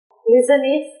listen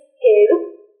is kelu.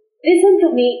 Listen to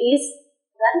me is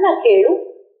nanna kelu.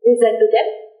 Listen to them,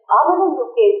 avarannu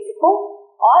kelisiko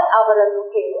or avarannu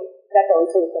kelu. That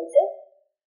also you can say.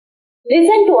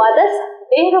 Listen to others,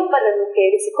 ಬೇರೊಬ್ಬರನ್ನು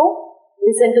ಕೇಳಿಸಿಕೋ.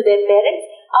 Listen to their parents,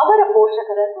 ಅವರ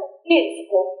ಪೋಷಕರನ್ನು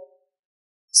ಕೇಳಿಸಿಕೋ.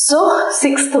 So,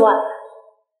 sixth one.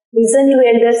 Listen to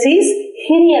elders is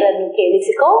ಹಿರಿಯರನ್ನು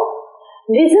ಕೇಳಿಸಿಕೋ.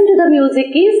 Listen to the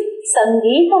music is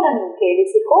ಸಂಗೀತವನ್ನು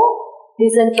ಕೇಳಿಸಿಕೋ.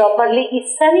 Listen properly is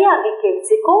ಸರಿಯಾಗಿ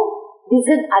ಕೇಳಿಸಿಕೋ.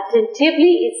 Listen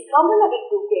attentively is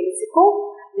ಗಮನವಿಟ್ಟು ಕೇಳಿಸಿಕೋ.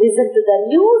 Listen to the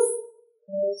news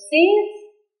is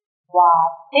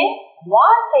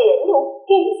ವಾರ್ತೆಯನ್ನು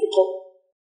ಕೇಳಿಸಿಕೋ.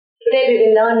 Today we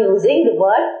will learn using the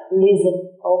word listen.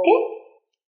 Okay?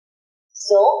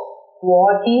 So,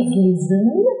 what is listen?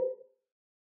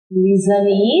 Listen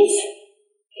is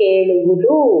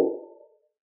ಕೇಳುವುದು.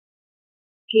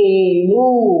 ಕೇಳು.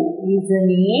 Listen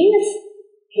is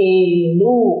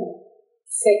ಕೇಳು.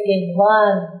 Second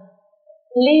one.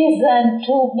 Listen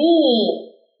to me.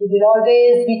 You will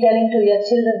always be telling to your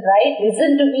children, right?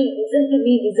 Listen to me, listen to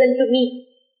me, listen to me.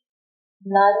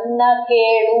 Nanna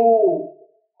kelu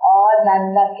or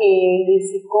nanna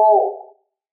kelisiko.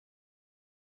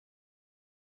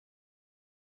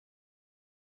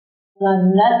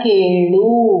 Nanna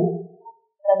kelu.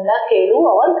 Nanna kelu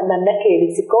or nanna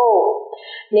kelisiko.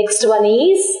 Next one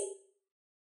is,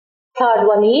 third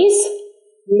one is,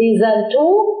 listen to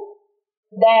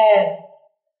them.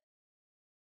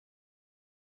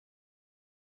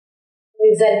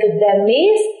 Listen to them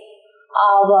is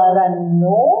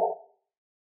avarannu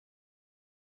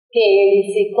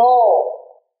kelisiko.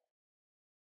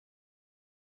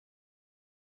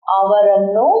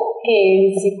 Avarannu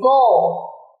kelisiko.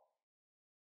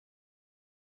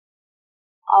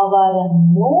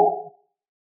 Avarannu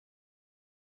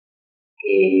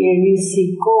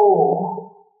kelisiko.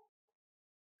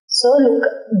 So look,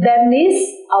 them is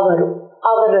avaru.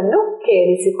 Avarannu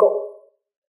kelisiko.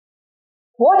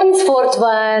 What is fourth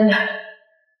one?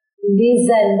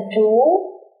 Listen to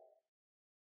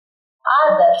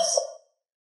others.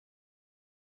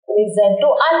 Listen to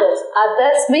others.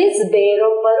 Others means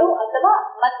ಬೇರೊಬ್ಬರು ಅಥವಾ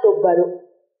ಮತ್ತೊಬ್ಬರು.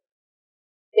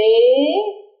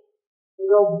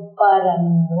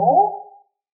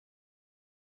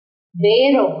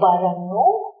 ಬೇರೊಬ್ಬರನ್ನು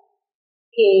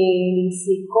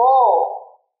ಕೇಳಿಸಿಕೋ.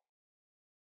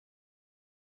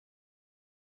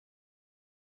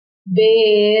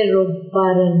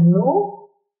 ಬೇರೊಬ್ಬರನ್ನು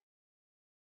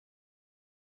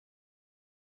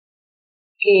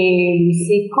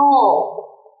ಕೇಳಿಸಿಕೋ.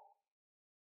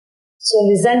 So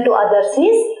listen to others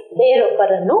is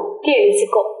ಬೇರೊಬ್ಬರನ್ನು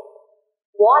ಕೇಳಿಸಿಕೋ.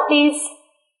 What is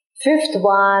fifth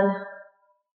one?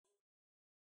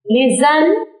 Listen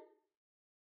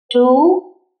to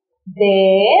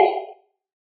their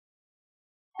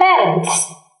parents.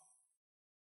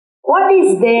 What is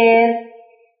there?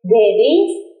 There is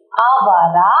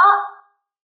ಅವರ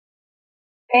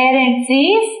parents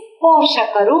is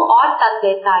ಪೋಷಕರು or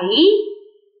ತಂದೆ ತಾಯಿ.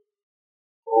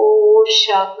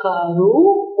 ಪೋಷಕರು,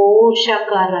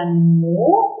 ಪೋಷಕರನ್ನು.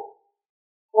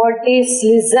 What is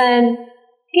listen?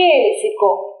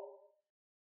 ಕೇಳಿಸಿಕೋ.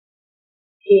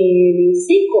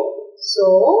 ಕೇಳಿಸಿಕೋ. So,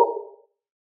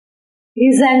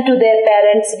 listen to their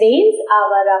parents means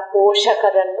ಅವರ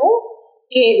ಪೋಷಕರನ್ನು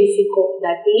ಕೇಳಿಸಿಕೋ.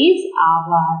 That is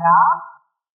ಅವರ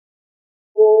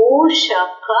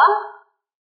ಪೋಷಕರನ್ನು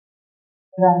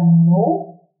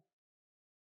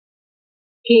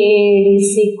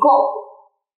ಕೇಳಿಸಿಕೋ.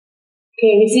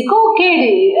 ಕೇಳಿಸಿಕೋ,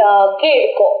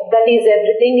 ಕೇಳಿಕೋ. That is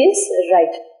everything is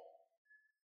right.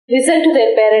 Listen to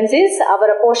their parents is ಅವರ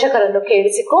ಪೋಷಕರನ್ನು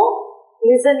ಕೇಳಿಸಿಕೋ.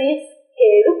 Listen is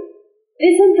ಕೇಳು.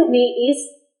 Listen to me is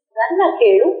ನನ್ನ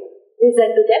ಕೇಳು. Listen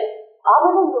to them,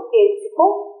 ಅವರನ್ನು ಕೇಳಿಸಿಕೋ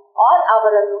or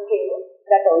ಅವರನ್ನು ಕೇಳು.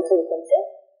 That also you can say.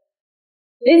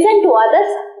 Listen to others,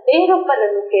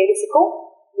 ಬೇರೊಬ್ಬರನ್ನು ಕೇಳಿಸಿಕೋ.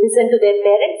 Listen to their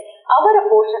parents, ಅವರ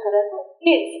ಪೋಷಕರನ್ನು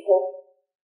ಕೇಳಿಸಿಕೋ.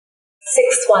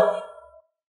 Sixth one.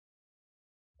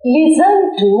 Listen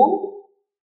to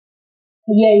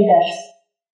elders.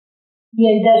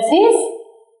 Elders is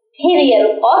ಹಿರಿಯರು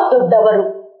or ದೊಡ್ಡವರು.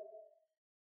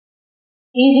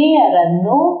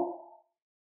 ಹಿರಿಯರನ್ನು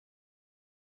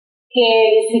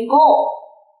ಕೇಳಿಸಿಕೋ.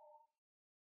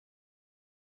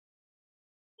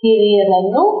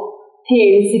 ಹಿರಿಯರನ್ನು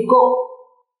ಕೇಳಿಸಿಕೋ.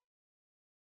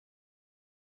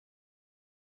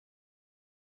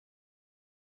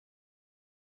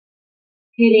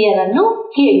 ಹಿರಿಯರನ್ನು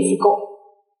ಕೇಳಿಸಿಕೋ.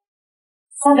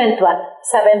 Seventh one.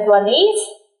 Seventh one is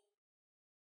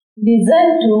listen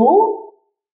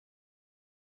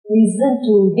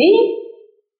to the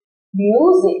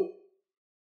music.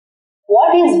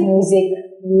 What is music?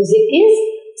 Music is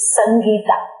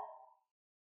Sangeeta.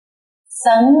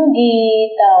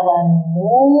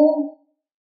 ಸಂಗೀತವನ್ನು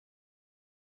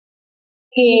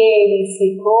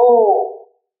ಕೇಳಿಸಿಕೋ.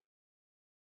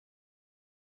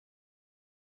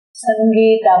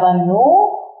 ಸಂಗೀತವನ್ನು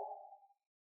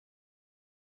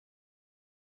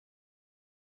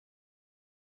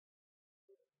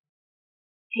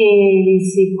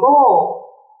ಕೇಳಿಸಿಕೋ.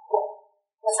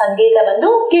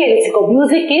 ಸಂಗೀತವನ್ನು ಕೇಳಿಸಿಕೋ.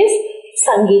 Music is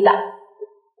Sangeetha.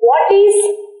 What is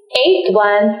eighth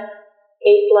one?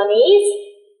 Eighth one is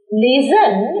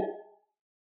listen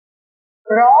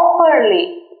properly.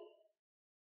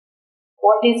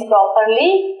 What is properly?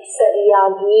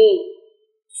 ಸರಿಯಾಗಿ.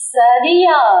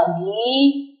 ಸರಿಯಾಗಿ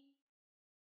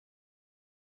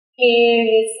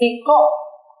ಕೇಳಿಸಿಕೋ.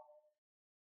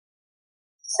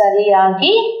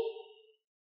 ಸರಿಯಾಗಿ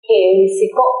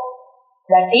ಕೇಳಿಸಿಕೋ.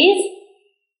 That is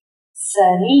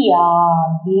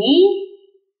ಸರಿಯಾಗಿ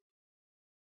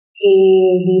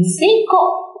ಕೇಳಿಸಿಕೋ.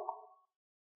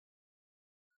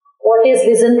 What is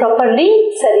listen properly?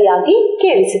 ಸರಿಯಾಗಿ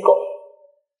ಕೇಳಿಸಿಕೋ.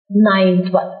 Ninth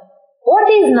one. What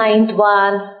is ninth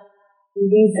one?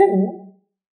 Listen.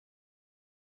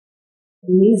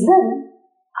 Listen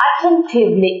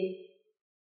attentively.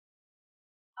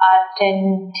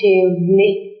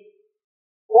 Attentively.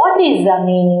 What is the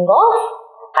meaning of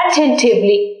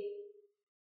attentively?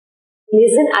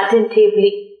 Listen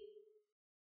attentively.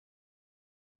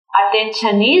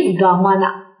 Attention is gamana.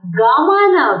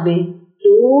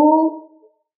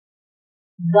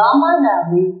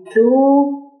 Gamanavittu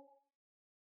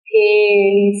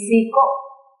ಕೇಳಿಸಿಕೋ.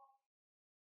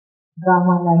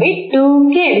 ಗಮನವಿಟ್ಟು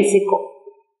ಕೇಳಿಸಿಕೋ.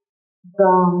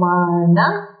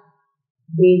 ಗಮನವಿಟ್ಟು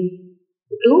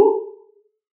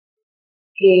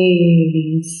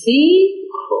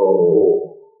ಕೇಳಿಸಿಕೋ.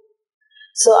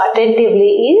 So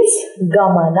attentively is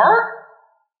gamana.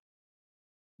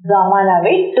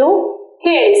 ಗಮನವಿಟ್ಟು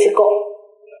ಕೇಳಿಸಿಕೋ.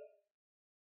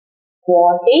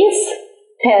 What is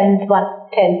 10th one?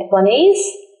 10th one is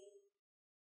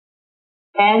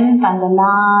 10th and the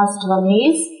last one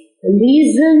is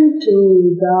listen to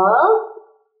the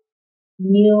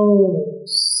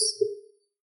news.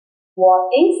 What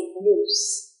is news?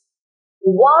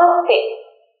 ವಾರ್ತೆ.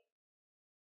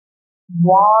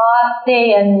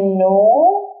 ವಾರ್ತೆಯನ್ನು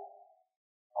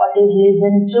what is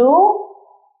listen to?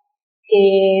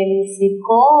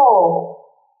 ಕೇಳಿಸಿಕೋ.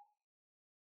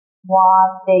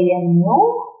 ವಾರ್ತೆಯನ್ನು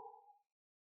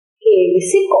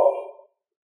ಕೇಳಿಸಿಕೋ.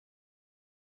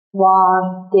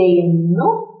 ವಾರ್ತೆಯನ್ನು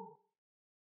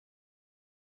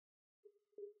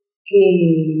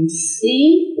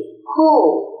ಕೇಳಿಸಿಕೋ.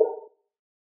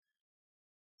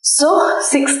 So,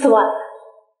 sixth one.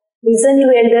 Listen to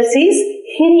elders is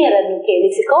ಹಿರಿಯರನ್ನು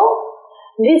ಕೇಳಿಸಿಕೋ.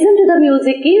 Listen to the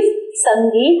music is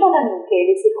ಸಂಗೀತವನ್ನು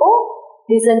ಕೇಳಿಸಿಕೋ.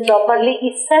 Listen properly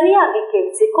is ಸರಿಯಾಗಿ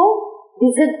ಕೇಳಿಸಿಕೋ.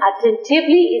 Listen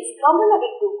attentively is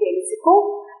ಗಮನವಿಟ್ಟು ಕೇಳಿಸಿಕೋ.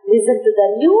 Listen to the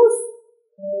news.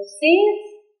 News is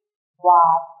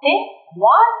ವಾರ್ತೆ.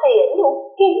 ವಾರ್ತೆಯನ್ನು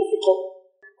ಕೇಳಿಸಿಕೋ.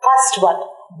 First one.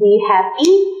 Be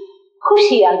happy.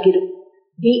 ಖುಷಿಯಾಗಿರು.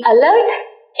 Be alert.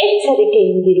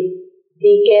 ಎಚ್ಚರಿಕೆಯಿಂದಿರು.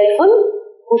 Be careful.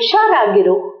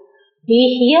 ಹುಷಾರಾಗಿರು. Be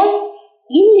here.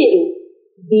 ಇಲ್ಲಿರು.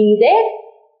 Be there.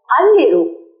 ಅಲ್ಲಿರು.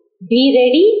 Be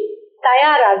ready.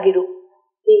 ತಯಾರಾಗಿರು.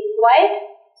 Be quiet.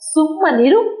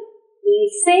 ಸುಮ್ಮನಿರು. Be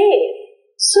safe.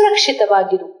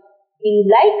 ಸುರಕ್ಷಿತವಾಗಿರು. Be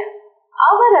like.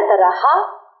 ಅವರ ತರಹ.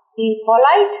 Be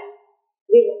polite.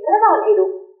 ವಿನಮ್ರವಾಗಿರು.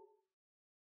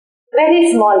 Very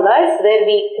small words where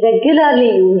we regularly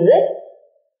use it.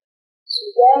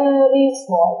 Very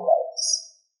small words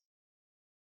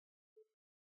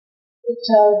which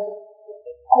are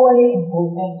equally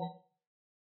important.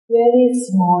 Very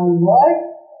small word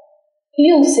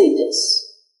usages.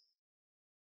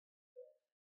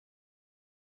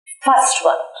 First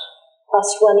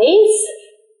one is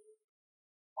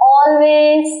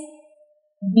always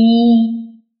be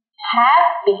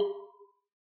happy.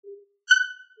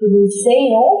 You will say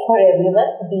no for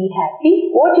everyone. Be happy.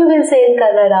 What you will say in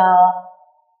Kannada?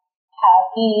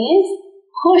 Happy is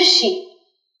khushi.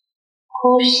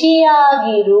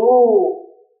 ಖುಷಿಯಾಗಿರು.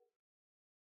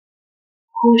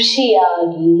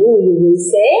 ಖುಷಿಯಾಗಿರು. You will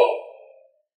say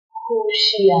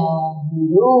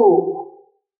ಖುಷಿಯಾಗಿರು.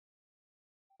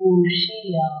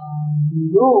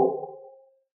 ಖುಷಿಯಾಗಿರು.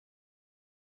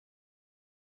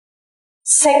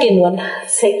 Second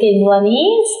one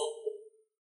is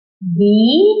be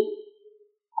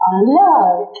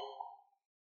alert.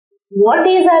 What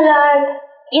is alert?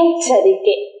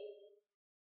 ಎಚ್ಚರಿಕೆ.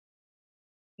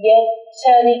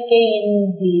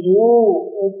 ಎಚ್ಚರಿಕೆಯಿಂದಿರು.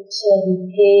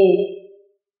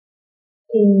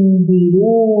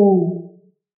 ಎಚ್ಚರಿಕೆಯಿಂದಿರು.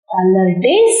 Alert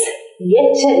is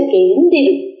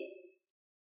ಎಚ್ಚರಿಕೆಯಿಂದಿರು.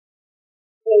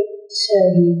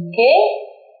 ಎಚ್ಚರಿಕೆ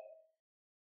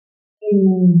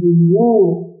ಎಂದಿರು.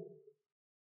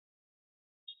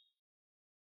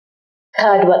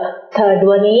 Third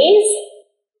one is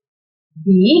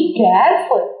be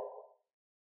careful.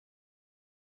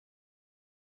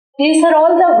 These are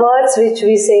all the words which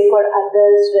we say for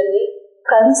others when we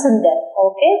concern them.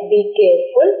 Okay, be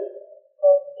careful.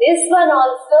 This one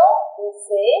also we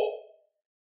say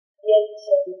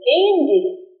ಎಚ್ಚರಿಕೆ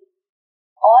ಎಂದಿರು,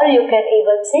 or you can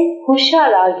even say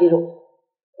ಹುಷಾರಾಗಿರು.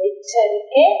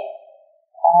 ಎಚ್ಚರಿಕೆ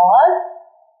or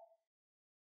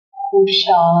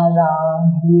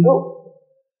ಹುಷಾರಾಗಿರು.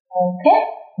 Okay,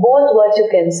 both words you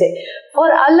can say. For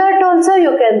alert also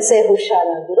you can say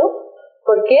ಹುಷಾರಾಗಿರು.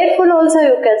 For careful also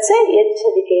you can say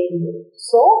ಎಚ್ಚರಿಕೆ ಎಂದಿರು.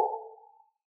 So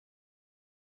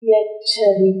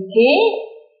ಎಚ್ಚರಿಕೆ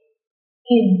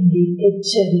ಎಂದಿರು,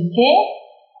 ಎಚ್ಚರಿಕೆ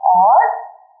or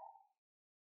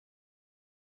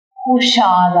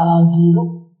ಹುಷಾರಾಗಿರು.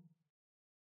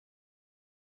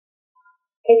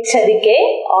 ಎಚ್ಚರಿಕೆ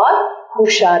or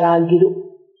ಹುಷಾರಾಗಿರು.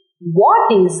 What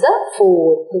is the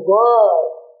fourth word?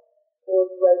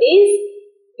 Fourth word is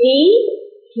be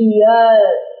here.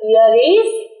 Here is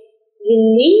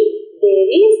ಇಲ್ಲಿ, there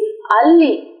is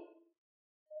ಅಲ್ಲಿ.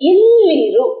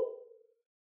 ಇಲ್ಲಿರು.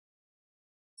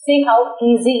 See how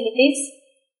easy it is.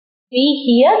 Be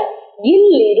here,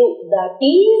 illiru. That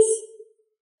is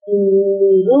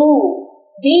illiru.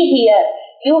 Be here.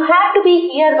 You have to be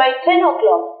here by 10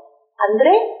 o'clock.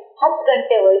 Andre 10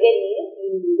 ಗಂಟೆ ಒಳಗೆ ನೀವು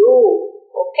ಇಲ್ಲಿರು.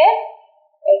 Okay?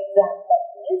 Example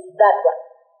is that one.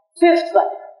 Fifth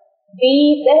one. Be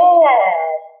there.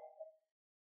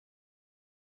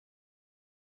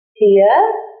 Here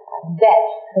and there.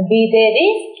 Be there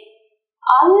is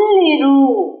alliru.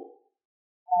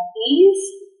 That is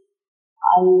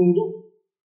alliru.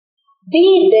 Be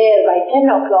there by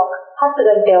 10 o'clock. 10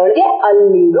 ಗಂಟೆ ಒಳಗೆ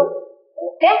ಅಲ್ಲಿರು.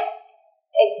 Okay?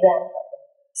 Example.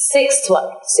 Sixth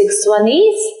one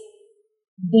is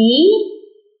be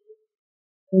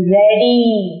ready.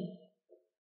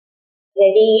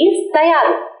 Ready is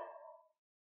ತಯಾರು.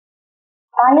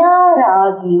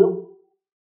 ತಯಾರಾಗಿರು.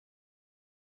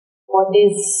 What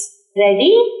is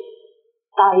ready?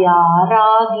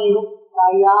 ತಯಾರಾಗಿರು.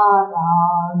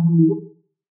 ತಯಾರಾಗಿರು.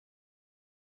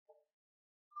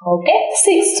 Okay,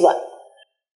 sixth one.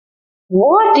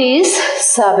 What is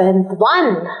seventh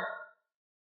one?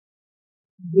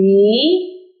 Be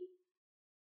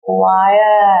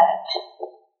quiet.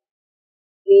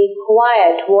 Be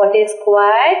quiet. What is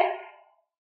quiet?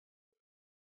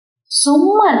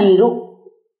 ಸುಮ್ಮನಿರು.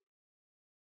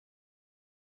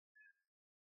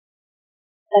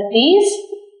 That is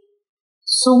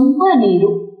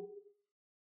ಸುಮ್ಮನಿರು.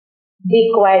 Be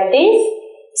quiet is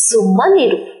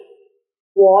ಸುಮ್ಮನಿರು.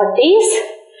 What is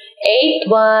eighth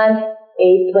one?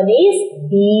 Eighth one is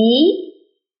be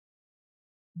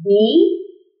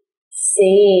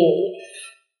safe.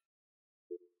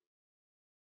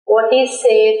 What is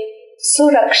safe?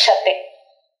 ಸುರಕ್ಷತೆ.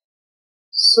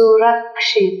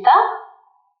 ಸುರಕ್ಷಿತವಾಗಿರು.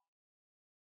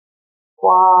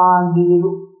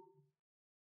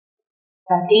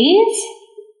 That is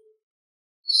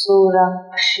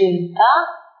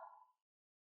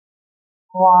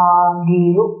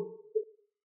ಸುರಕ್ಷಿತವಾಗಿರು.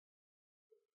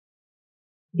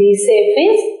 Be safe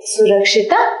is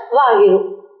ಸುರಕ್ಷಿತವಾಗಿರು.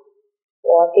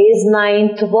 What is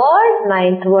ninth word?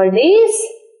 Ninth word is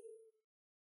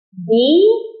be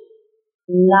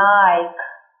like.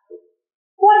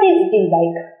 What is be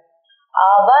like?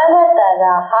 ಅವರ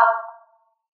ತರಹ.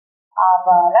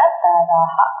 ಅವರ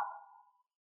ತರಹ.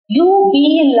 You be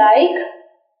like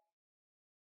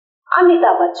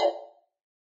Amitabh Bachchan.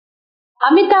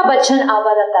 Amitabh Bachchan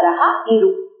ಅವರ ತರಹ ಇರು.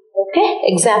 Okay?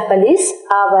 Example is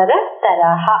ಅವರ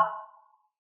ತರಹ.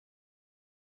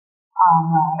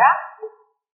 ಅವರ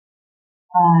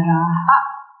ತರಹ.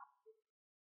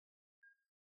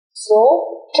 So,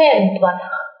 10th one.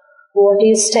 What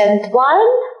is 10th one?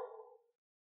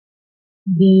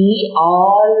 Be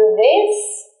always.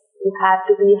 You have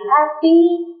to be happy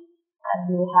and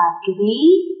you have to be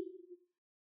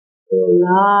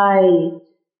polite.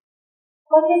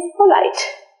 What is polite?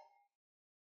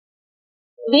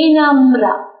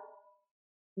 Vinamra.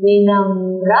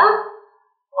 Vinamra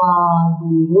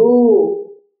ಆಗಿರು.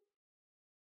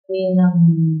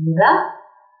 Vinamra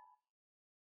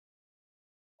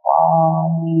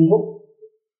ಆಗಿರು.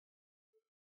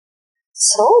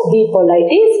 So, be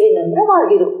polite is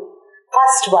vinamrವಾಗಿರು.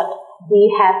 First one, be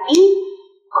happy,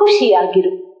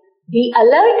 ಖುಷಿಯಾಗಿರು. Be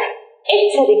alert,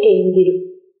 ಎಚ್ಚರಿಕೆಯಿಂದಿರು.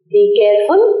 Be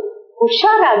careful,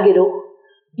 ಹುಷಾರಾಗಿರು.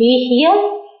 Be here,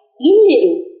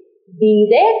 ಇಲ್ಲಿರು. Be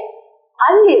there,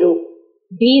 ಅಲ್ಲಿರು.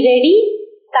 Be ready,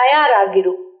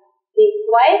 ತಯಾರಾಗಿರು. Be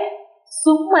quiet,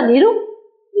 ಸುಮ್ಮನಿರು.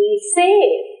 Be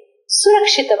safe,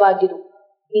 ಸುರಕ್ಷಿತವಾಗಿರು.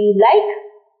 ಈ like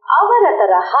ಅವರ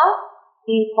ತರಹ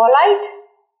ಈ polite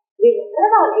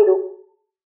ವಿನಮ್ರವಾಗಿರು.